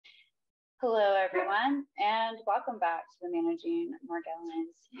Hello, everyone, and welcome back to the Managing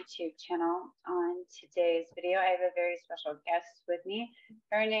Morgellons YouTube channel. On today's video, I have a very special guest with me.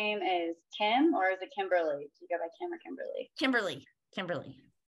 Her name is Kim, or is it Kimberly? Do you go by Kim or Kimberly? Kimberly.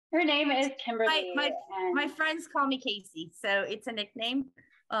 Her name is Kimberly. My friends call me Casey, so it's a nickname.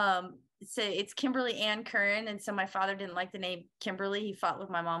 So it's Kimberly and Curran, and so my father didn't like the name Kimberly. He fought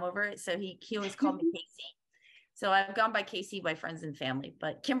with my mom over it, so he always called me Casey. So I've gone by Casey by friends and family,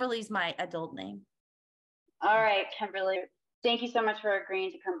 but Kimberly's my adult name. All right, Kimberly, thank you so much for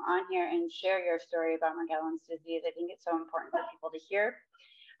agreeing to come on here and share your story about Morgellons disease. I think it's so important for people to hear.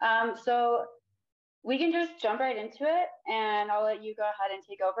 So we can just jump right into it, and I'll let you go ahead and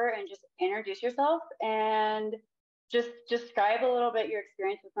take over and just introduce yourself and just describe a little bit your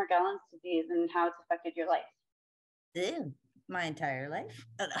experience with Morgellons disease and how it's affected your life. Ew, my entire life.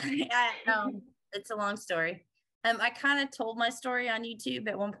 It's a long story. I kind of told my story on YouTube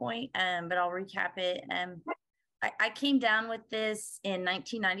at one point, but I'll recap it. I came down with this in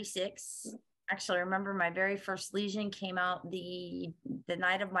 1996. Actually, I remember my very first lesion came out the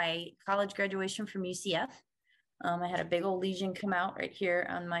night of my college graduation from UCF. I had a big old lesion come out right here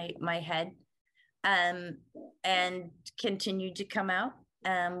on my head, and continued to come out.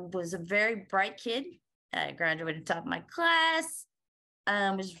 Was a very bright kid. Graduated top of my class.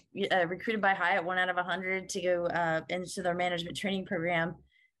 Was recruited by Hyatt 1 out of 100 to go into their management training program.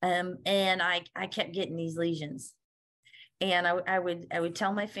 And I kept getting these lesions. And I would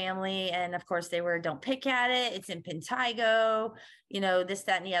tell my family, and of course they were, don't pick at it, it's in Pentago, this,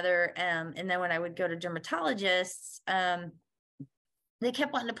 that, and the other. And then when I would go to dermatologists, they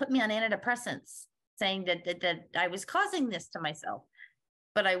kept wanting to put me on antidepressants, saying that I was causing this to myself.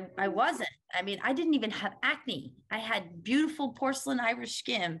 But I wasn't. I mean, I didn't even have acne. I had beautiful porcelain Irish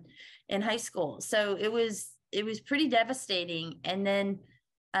skin in high school. So it was pretty devastating. And then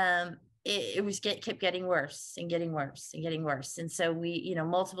kept getting worse and getting worse and getting worse. And so we,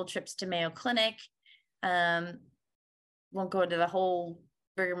 multiple trips to Mayo Clinic. Won't go into the whole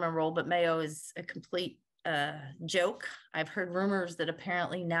rigmarole, but Mayo is a complete joke. I've heard rumors that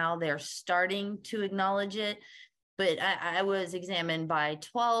apparently now they're starting to acknowledge it. But I was examined by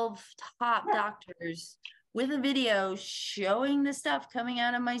 12 top doctors with a video showing the stuff coming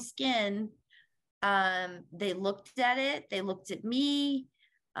out of my skin. They looked at it. They looked at me,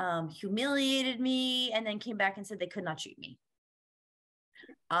 humiliated me, and then came back and said they could not treat me.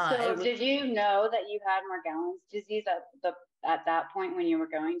 So did you know that you had Morgellons disease at that point when you were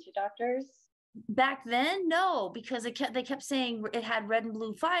going to doctors? Back then, no, because they kept saying it had red and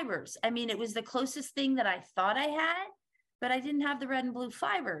blue fibers. I mean, it was the closest thing that I thought I had, but I didn't have the red and blue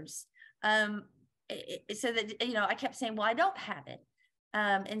fibers. So that, I kept saying, well, I don't have it.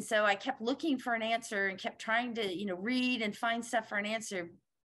 And so I kept looking for an answer and kept trying to, read and find stuff for an answer,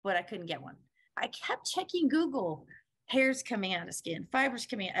 but I couldn't get one. I kept checking Google. Hairs coming out of skin, fibers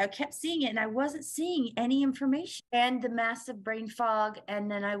coming out. I kept seeing it and I wasn't seeing any information, and the massive brain fog. And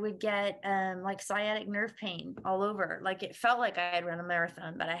then I would get like sciatic nerve pain all over. Like it felt like I had run a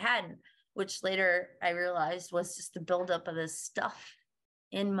marathon, but I hadn't, which later I realized was just the buildup of this stuff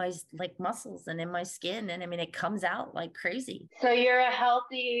in my muscles and in my skin. And I mean, it comes out like crazy. So you're a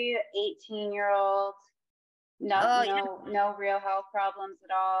healthy 18-year-old. No real health problems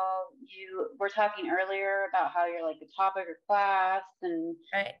at all. You were talking earlier about how you're like the top of your class and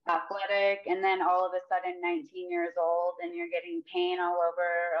athletic, and then all of a sudden 19 years old and you're getting pain all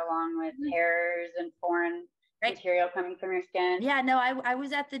over along with hairs and foreign material coming from your skin. Yeah, no, I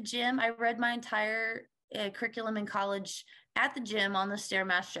was at the gym. I read my entire curriculum in college at the gym on the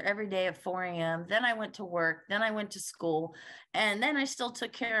Stairmaster every day at 4 a.m. Then I went to work. Then I went to school. And then I still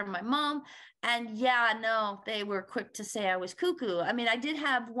took care of my mom. And yeah, no, they were quick to say I was cuckoo. I mean, I did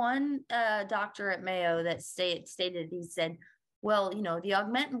have one doctor at Mayo that stated, he said, well, the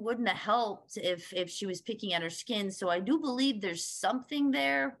Augmentin wouldn't have helped if she was picking at her skin. So I do believe there's something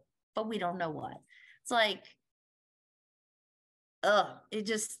there, but we don't know what. It's like, it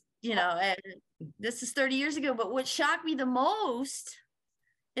just, this is 30 years ago, but what shocked me the most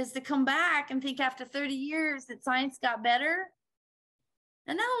is to come back and think after 30 years that science got better.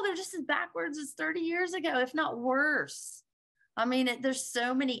 And no, they're just as backwards as 30 years ago, if not worse. I mean, there's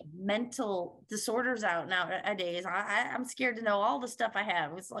so many mental disorders out nowadays. I'm scared to know all the stuff I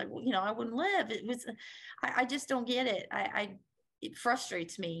have. It's like, I wouldn't live. I just don't get it. It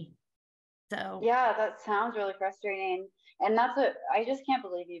frustrates me. So yeah, that sounds really frustrating. And I just can't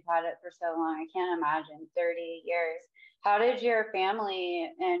believe you've had it for so long. I can't imagine 30 years. How did your family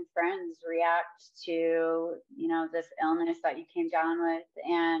and friends react to, this illness that you came down with?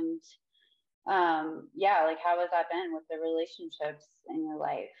 And how has that been with the relationships in your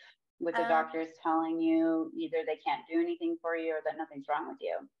life? with the doctors telling you either they can't do anything for you or that nothing's wrong with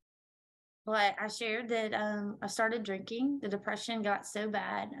you? Well, I shared that I started drinking. The depression got so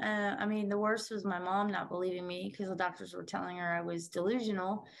bad. I mean, the worst was my mom not believing me because the doctors were telling her I was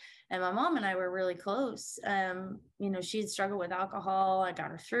delusional. And my mom and I were really close. You know, she had struggled with alcohol. I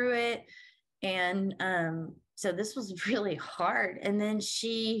got her through it. And so this was really hard. And then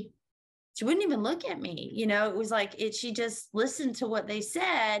she wouldn't even look at me. You know, it was like she just listened to what they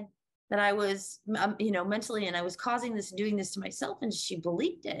said, that I was, you know, mentally, and I was causing this, doing this to myself. And she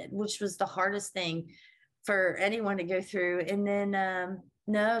believed it, which was the hardest thing for anyone to go through. And then,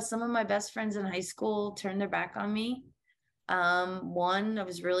 no, some of my best friends in high school turned their back on me. One I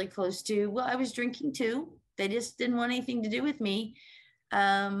was really close to, well, I was drinking too. They just didn't want anything to do with me.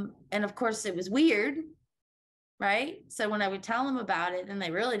 And of course it was weird, right? So when I would tell them about it, and they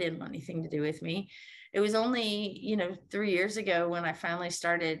really didn't want anything to do with me. It was only, you know, 3 years ago when I finally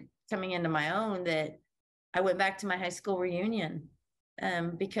started coming into my own that I went back to my high school reunion,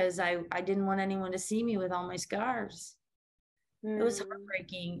 because I didn't want anyone to see me with all my scars. It was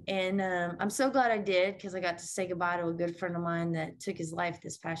heartbreaking. And I'm so glad I did, because I got to say goodbye to a good friend of mine that took his life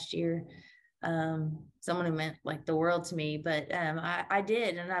this past year. Someone who meant like the world to me, but I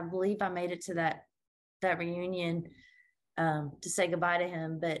did. And I believe I made it to that reunion to say goodbye to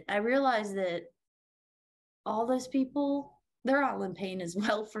him. But I realized that all those people, they're all in pain as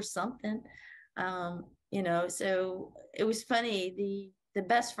well for something. You know, so it was funny, the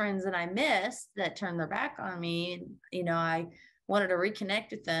best friends that I missed that turned their back on me, and, you know, I wanted to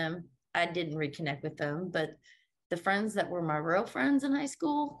reconnect with them. I didn't reconnect with them, but the friends that were my real friends in high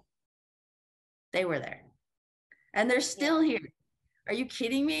school, they were there. And they're still here. Are you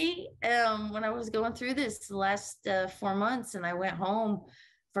kidding me? When I was going through this the last 4 months, and I went home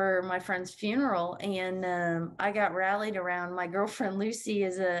for my friend's funeral, and I got rallied around my girlfriend Lucy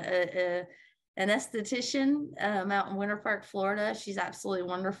is an esthetician out in Winter Park, Florida. She's absolutely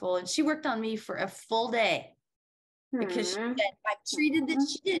wonderful, and she worked on me for a full day because she said I treated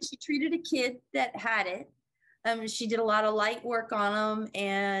that she treated a kid that had it. She did a lot of light work on them,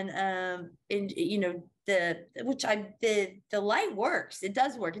 and you know, the light works. It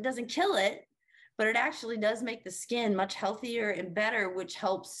does work. It doesn't kill it, but it actually does make the skin much healthier and better, which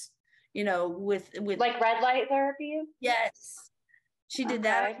helps, you know, with like red light therapy. Yes, she did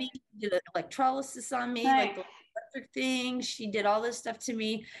that on me. She did electrolysis on me, like the electric thing. She did all this stuff to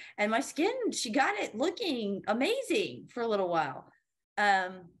me, and my skin, she got it looking amazing for a little while.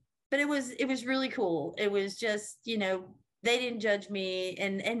 But it was really cool. It was just, you know, they didn't judge me,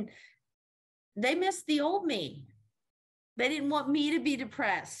 and they missed the old me. They didn't want me to be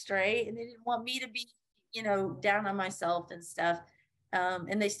depressed, right? And they didn't want me to be, you know, down on myself and stuff.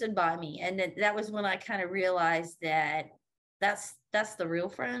 And they stood by me. And that was when I kind of realized that that's the real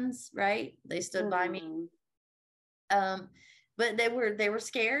friends, right? They stood by me. But they were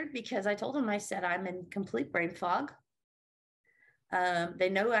scared because I told them, I said, I'm in complete brain fog. They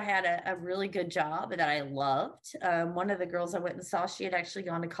know I had a really good job that I loved. One of the girls I went and saw, she had actually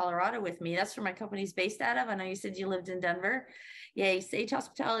gone to Colorado with me. That's where my company's based out of. I know you said you lived in Denver. Yay, Sage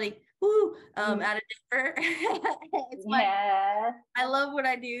Hospitality. Woo! Out of Denver. I love what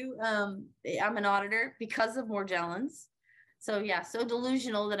I do. I'm an auditor because of Morgellons. So yeah, so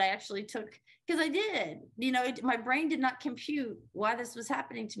delusional that I actually took, because I did, you know, my brain did not compute why this was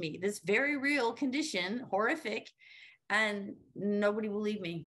happening to me. This very real condition, horrific. And nobody believed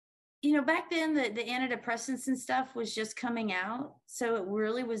me. You know, back then the antidepressants and stuff was just coming out. So it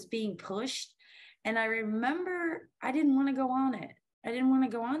really was being pushed. And I remember I didn't want to go on it. I didn't want to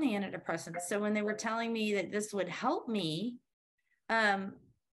go on the antidepressants. So when they were telling me that this would help me,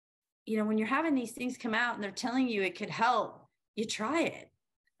 you know, when you're having these things come out and they're telling you it could help, you try it,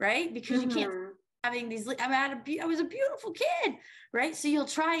 right? Because you can't having these, I was a beautiful kid, right? So you'll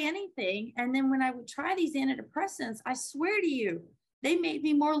try anything. And then when I would try these antidepressants, I swear to you, they made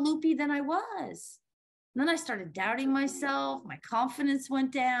me more loopy than I was. And then I started doubting myself. My confidence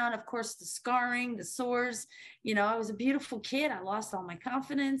went down. Of course, the scarring, the sores, you know, I was a beautiful kid. I lost all my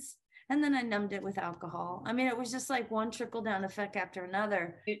confidence. And then I numbed it with alcohol. I mean, it was just like one trickle down effect after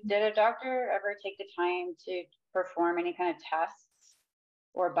another. Did a doctor ever take the time to perform any kind of tests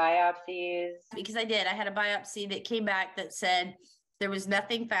or biopsies? Because I did. I had a biopsy that came back that said there was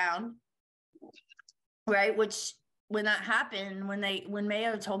nothing found, right? Which when that happened, when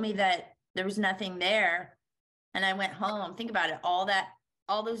Mayo told me that there was nothing there, and I went home, think about it, all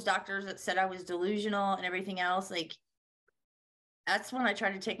those doctors that said I was delusional and everything else, like, that's when I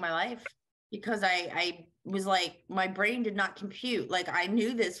tried to take my life, because I was like, my brain did not compute. Like, I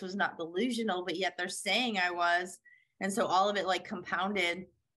knew this was not delusional, but yet they're saying I was. And so all of it like compounded.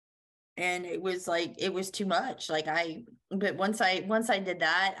 And it was like, it was too much. But once I did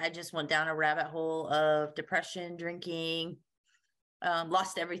that, I just went down a rabbit hole of depression, drinking,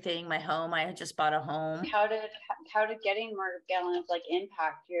 lost everything, my home. I had just bought a home. How did getting Morgellons like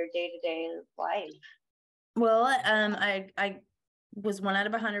impact your day-to-day life? Well, I was 1 out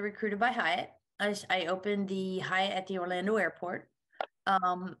of 100 recruited by Hyatt. I opened the Hyatt at the Orlando airport.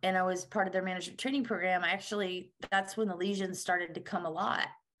 And I was part of their management training program. That's when the lesions started to come a lot.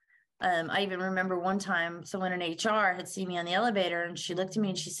 I even remember one time someone in HR had seen me on the elevator, and she looked at me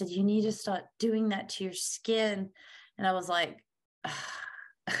and she said, "You need to stop doing that to your skin." And I was like,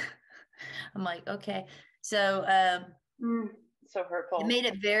 I'm like, okay. So, so hurtful. It made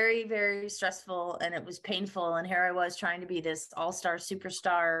it very, very stressful, and it was painful. And here I was trying to be this all-star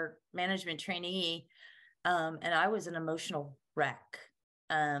superstar management trainee. And I was an emotional wreck.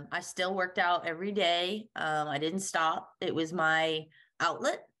 I still worked out every day. I didn't stop. It was my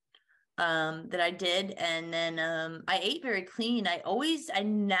outlet that I did. And then I ate very clean. I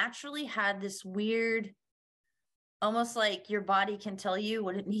naturally had this weird, almost like your body can tell you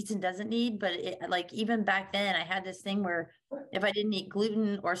what it needs and doesn't need. But like even back then, I had this thing where if I didn't eat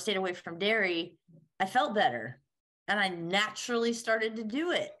gluten or stayed away from dairy, I felt better. And I naturally started to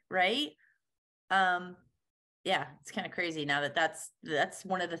do it, right? Yeah, it's kind of crazy now that's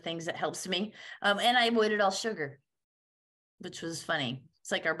one of the things that helps me. And I avoided all sugar, which was funny.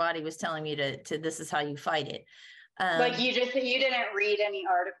 It's like our body was telling me to this is how you fight it. Like you didn't read any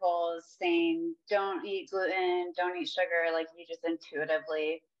articles saying don't eat gluten, don't eat sugar. Like you just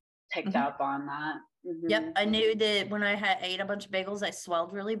intuitively picked up on that. Yep, I knew that when I ate a bunch of bagels, I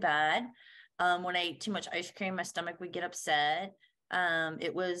swelled really bad. When I ate too much ice cream, my stomach would get upset. But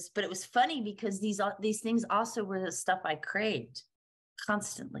it was funny because these things also were the stuff I craved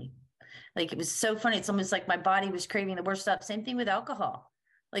constantly. Like it was so funny. It's almost like my body was craving the worst stuff. Same thing with alcohol.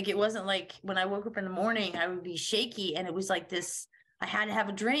 Like it wasn't like when I woke up in the morning, I would be shaky, and it was like this, I had to have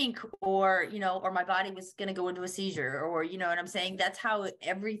a drink, or my body was going to go into a seizure, or you know what I'm saying? That's how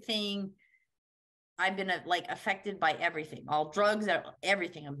everything, I've been like affected by everything, all drugs,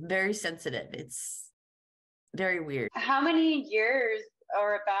 everything. I'm very sensitive. It's very weird. How many years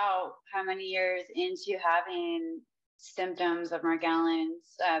into having symptoms of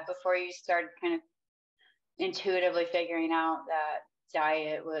Morgellons before you started kind of intuitively figuring out that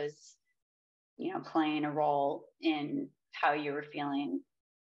diet was, playing a role in how you were feeling?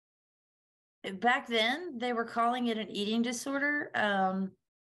 Back then, they were calling it an eating disorder.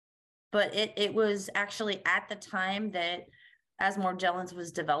 But it was actually at the time that as Morgellons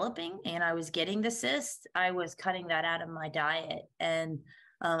was developing and I was getting the cyst, I was cutting that out of my diet. And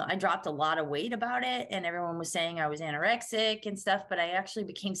I dropped a lot of weight about it. And everyone was saying I was anorexic and stuff, but I actually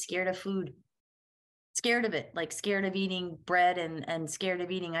became scared of food. Scared of it, like scared of eating bread and scared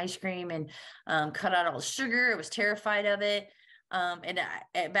of eating ice cream, and cut out all the sugar. I was terrified of it.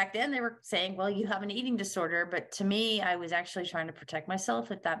 Back then they were saying, well, you have an eating disorder. But to me, I was actually trying to protect myself,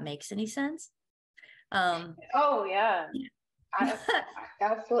 if that makes any sense. Oh yeah.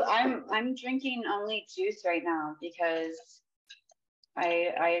 Absolutely. I'm drinking only juice right now because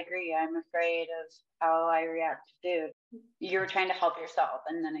I agree. I'm afraid of how I react to food. You're trying to help yourself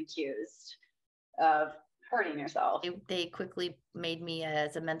and then accused of hurting yourself. They quickly made me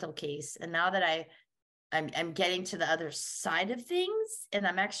as a mental case. And now that I'm getting to the other side of things, and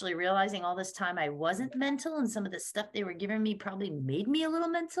I'm actually realizing all this time I wasn't mental, and some of the stuff they were giving me probably made me a little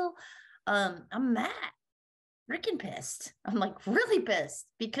mental. I'm mad, freaking pissed. I'm like really pissed,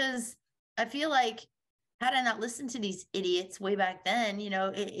 because I feel like had I not listened to these idiots way back then,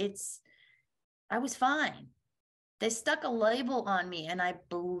 I was fine. They stuck a label on me and I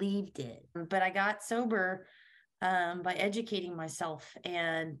believed it. But I got sober by educating myself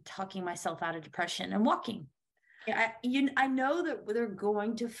and talking myself out of depression and walking. I know that they're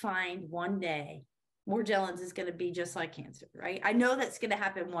going to find one day Morgellons is going to be just like cancer, right? I know that's going to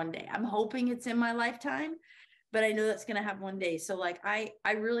happen one day. I'm hoping it's in my lifetime, but I know that's going to happen one day. So like, I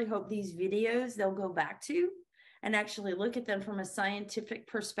really hope these videos they'll go back to and actually look at them from a scientific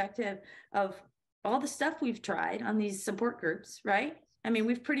perspective of all the stuff we've tried on these support groups, right? I mean,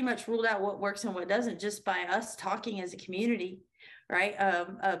 we've pretty much ruled out what works and what doesn't just by us talking as a community, right?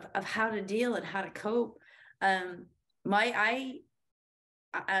 Of how to deal and how to cope. I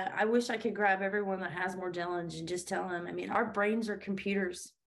wish I could grab everyone that has Morgellons and just tell them, I mean, our brains are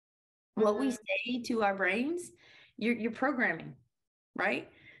computers. What we say to our brains, you're programming, right?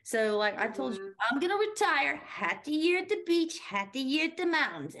 So like I told you, I'm going to retire half the year at the beach, half the year at the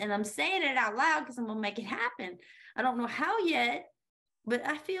mountains. And I'm saying it out loud because I'm going to make it happen. I don't know how yet, but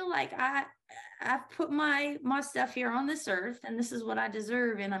I feel like I've put my stuff here on this earth, and this is what I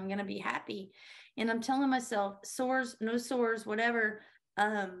deserve, and I'm gonna be happy. And I'm telling myself, sores, no sores, whatever,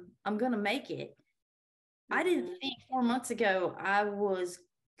 I'm gonna make it. I didn't think 4 months ago I was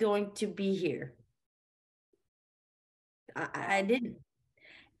going to be here. I didn't.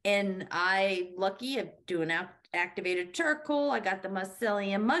 And lucky of doing activated charcoal. I got the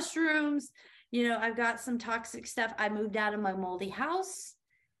mycelium mushrooms. I've got some toxic stuff. I moved out of my moldy house.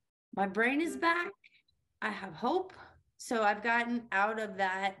 My brain is back. I have hope. So I've gotten out of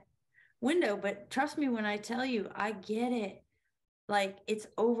that window. But trust me when I tell you, I get it. Like, it's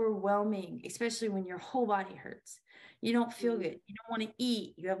overwhelming, especially when your whole body hurts. You don't feel good. You don't want to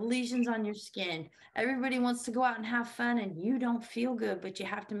eat. You have lesions on your skin. Everybody wants to go out and have fun, and you don't feel good, but you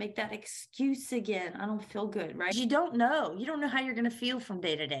have to make that excuse again. I don't feel good, right? You don't know. You don't know how you're going to feel from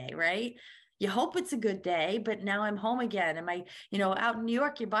day to day, right? You hope it's a good day, but now I'm home again. Am I, out in New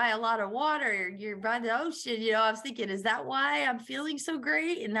York, you buy a lot of water, you're by the ocean. I was thinking, is that why I'm feeling so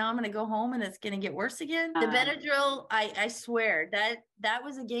great? And now I'm going to go home and it's going to get worse again. The Benadryl, I swear that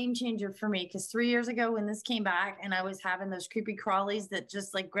was a game changer for me, because 3 years ago when this came back and I was having those creepy crawlies that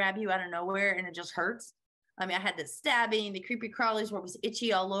just like grab you out of nowhere and it just hurts. I mean, I had the stabbing, the creepy crawlies where it was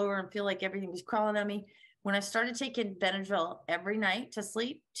itchy all over and feel like everything was crawling on me. When I started taking Benadryl every night to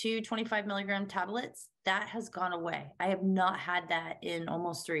sleep, 2 25 milligram tablets, that has gone away. I have not had that in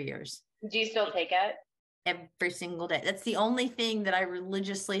almost 3 years. Do you still take it? Every single day. That's the only thing that I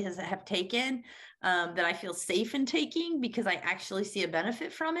religiously have taken, that I feel safe in taking, because I actually see a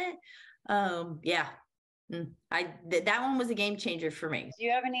benefit from it. Yeah, that one was a game changer for me. Do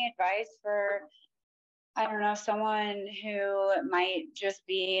you have any advice for, I don't know, someone who might just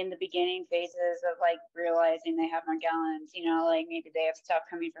be in the beginning phases of like realizing they have Morgellons, like maybe they have stuff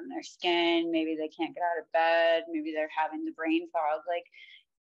coming from their skin, maybe they can't get out of bed, maybe they're having the brain fog, like,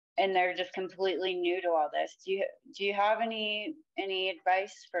 and they're just completely new to all this. Do you have any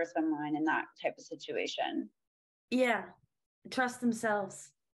advice for someone in that type of situation? Yeah, trust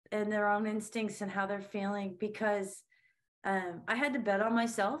themselves and their own instincts and how they're feeling, because I had to bet on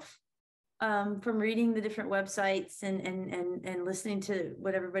myself. From reading the different websites and listening to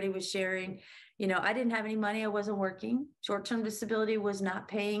what everybody was sharing. I didn't have any money. I wasn't working. Short-term disability was not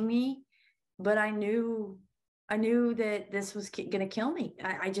paying me, but I knew that this was going to kill me.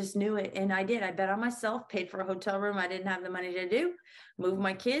 I just knew it. And I did. I bet on myself, paid for a hotel room I didn't have the money to do, moved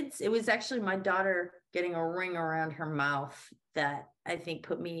my kids. It was actually my daughter getting a ring around her mouth that I think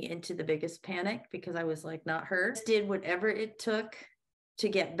put me into the biggest panic, because I was like, not her. Did whatever it took to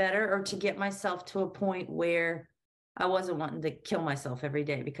get better, or to get myself to a point where I wasn't wanting to kill myself every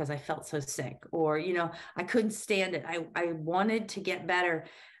day because I felt so sick, or, I couldn't stand it. I wanted to get better.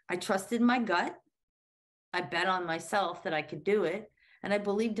 I trusted my gut. I bet on myself that I could do it. And I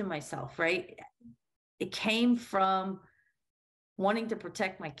believed in myself, right? It came from wanting to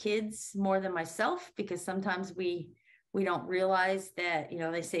protect my kids more than myself, because sometimes we don't realize that,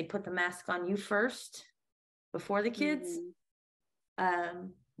 they say, put the mask on you first before the kids.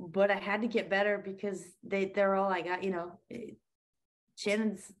 But I had to get better, because they're all I got.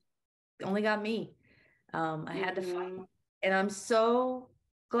 Shannon's only got me. I had to fight, and I'm so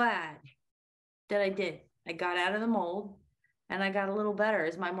glad that I did. I got out of the mold and I got a little better.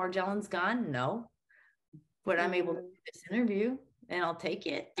 Is my Morgellons gone? No, but I'm able to do this interview, and I'll take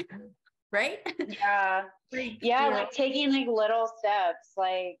it. Right? Yeah. Like taking like little steps,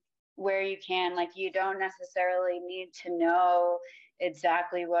 like where you can, like you don't necessarily need to know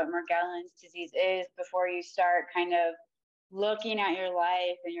exactly what Morgellons disease is before you start kind of looking at your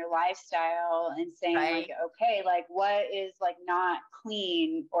life and your lifestyle and saying, like, okay, like what is like not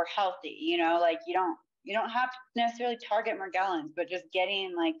clean or healthy, like you don't have to necessarily target Morgellons, but just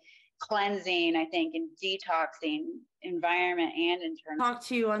getting like cleansing, I think, and detoxing environment and internal. Talk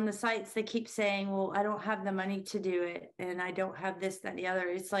to you on the sites, they keep saying, well, I don't have the money to do it, and I don't have this, that, and the other.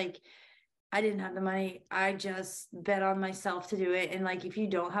 It's like, I didn't have the money. I just bet on myself to do it. And like, if you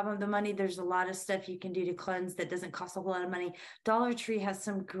don't have the money, there's a lot of stuff you can do to cleanse that doesn't cost a whole lot of money. Dollar Tree has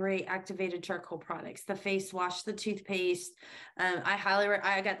some great activated charcoal products, the face wash, the toothpaste.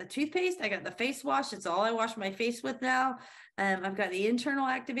 I got the toothpaste. I got the face wash. It's all I wash my face with now. I've got the internal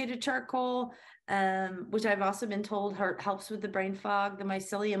activated charcoal, which I've also been told helps with the brain fog. The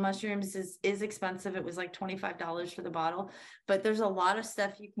mycelium mushrooms is expensive. It was like $25 for the bottle, but there's a lot of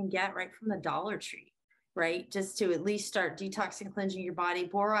stuff you can get right from the Dollar Tree, right? Just to at least start detoxing, cleansing your body.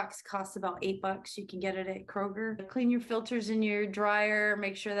 Borax costs about $8. You can get it at Kroger. Clean your filters in your dryer,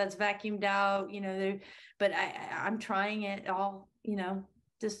 make sure that's vacuumed out, but I'm trying it all,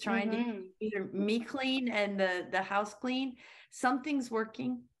 just trying to keep either me clean and the house clean. Something's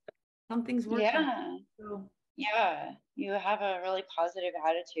working. Something's working. Yeah. So, Yeah. You have a really positive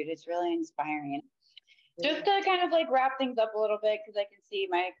attitude. It's really inspiring. yeah. Just to kind of like wrap things up a little bit, because I can see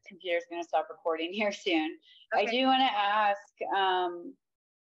my computer's going to stop recording here soon. Okay. I do want to ask,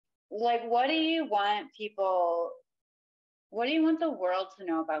 like, what do you want the world to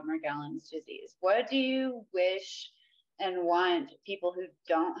know about Morgellons disease? What do you wish and want people who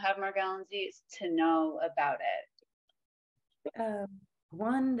don't have Morgellons disease to know about it?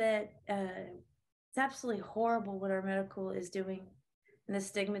 One that it's absolutely horrible what our medical is doing, and the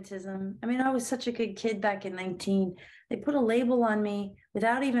stigmatism. I mean, I was such a good kid back in 19. They put a label on me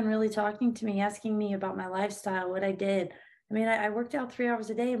without even really talking to me, asking me about my lifestyle, what I did. I mean, I worked out 3 hours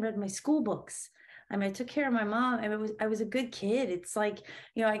a day and read my school books. I mean, I took care of my mom, and I was a good kid. It's like,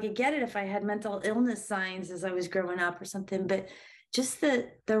 you know, I could get it if I had mental illness signs as I was growing up or something, but just you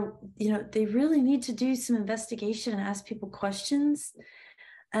know, they really need to do some investigation and ask people questions.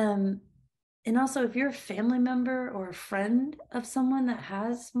 And also, if you're a family member or a friend of someone that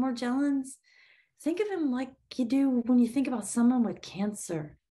has Morgellons, think of him like you do when you think about someone with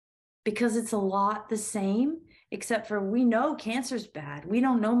cancer, because it's a lot the same, except for we know cancer's bad. We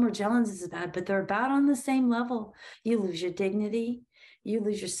don't know Morgellons is bad, but they're about on the same level. You lose your dignity, you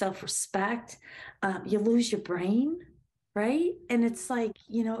lose your self-respect, you lose your brain, right? And it's like,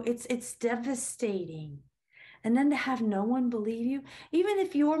 you know, it's devastating. And then to have no one believe you, even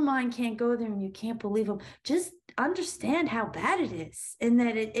if your mind can't go there and you can't believe them, just understand how bad it is, and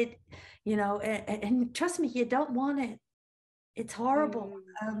that you know, and trust me, you don't want it. It's horrible.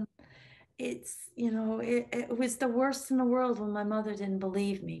 It's, you know, it was the worst in the world when my mother didn't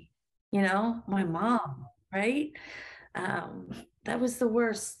believe me, you know, my mom, right? Um, that was the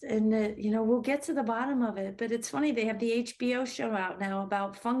worst. And you know, we'll get to the bottom of it, but it's funny, they have the HBO show out now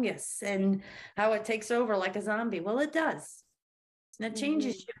about fungus and how it takes over like a zombie. Well, it does. And it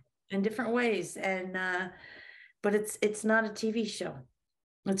changes you in different ways. And but it's not a TV show.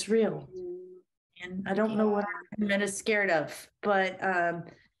 It's real. And I don't know what I'm scared of, but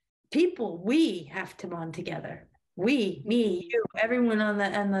people, we have to bond together. We, me, you, everyone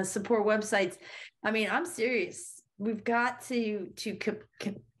on the support websites. I mean, I'm serious. We've got to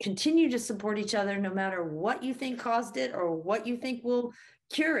continue to support each other, no matter what you think caused it or what you think will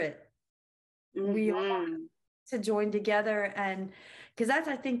cure it. We all have to join together, and because that's,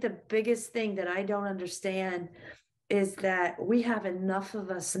 I think, the biggest thing that I don't understand is that we have enough of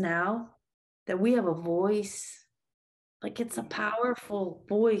us now that we have a voice. Like, it's a powerful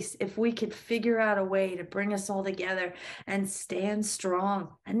voice if we could figure out a way to bring us all together and stand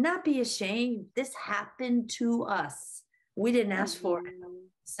strong and not be ashamed. This happened to us. We didn't ask for it.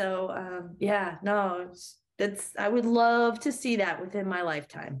 So yeah, no, that's, I would love to see that within my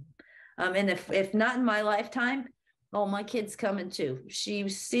lifetime. And if not in my lifetime, oh, my kid's coming too.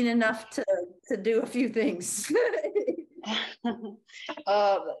 She's seen enough to do a few things.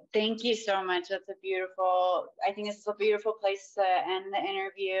 Oh, thank you so much. I think this is a beautiful place to end the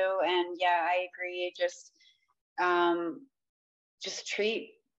interview. And yeah, I agree. Just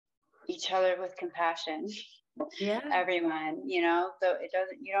treat each other with compassion. Yeah. Everyone, you know, so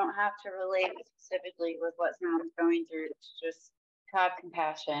you don't have to relate specifically with what someone's going through. It's just have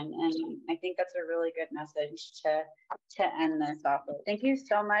compassion. And I think that's a really good message to end this off with. Thank you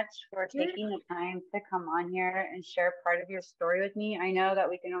so much for taking the time to come on here and share part of your story with me. I know that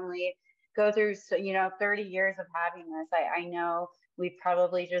we can only go through, you know, 30 years of having this. I know we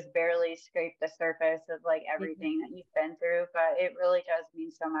probably just barely scraped the surface of like everything that you've been through, but it really does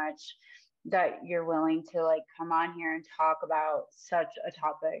mean so much that you're willing to like come on here and talk about such a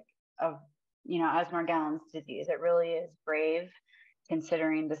topic of, you know, as Morgellons disease. It really is brave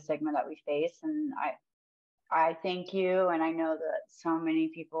considering the stigma that we face. And I thank you. And I know that so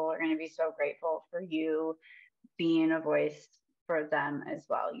many people are going to be so grateful for you being a voice for them as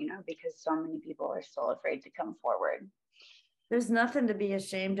well, you know, because so many people are still afraid to come forward. There's nothing to be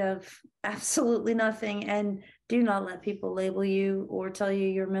ashamed of. Absolutely nothing. And do not let people label you or tell you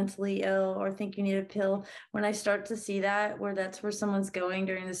you're mentally ill or think you need a pill. When I start to see that, that's where someone's going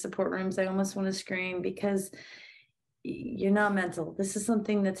during the support rooms, I almost want to scream, because you're not mental. This is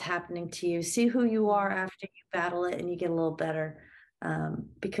something that's happening to you. See who you are after you battle it and you get a little better,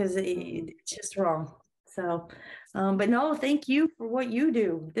 because it's just wrong. So, but no, thank you for what you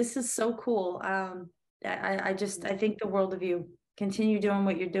do. This is so cool. I think the world of you. Continue doing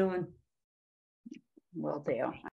what you're doing. Will do.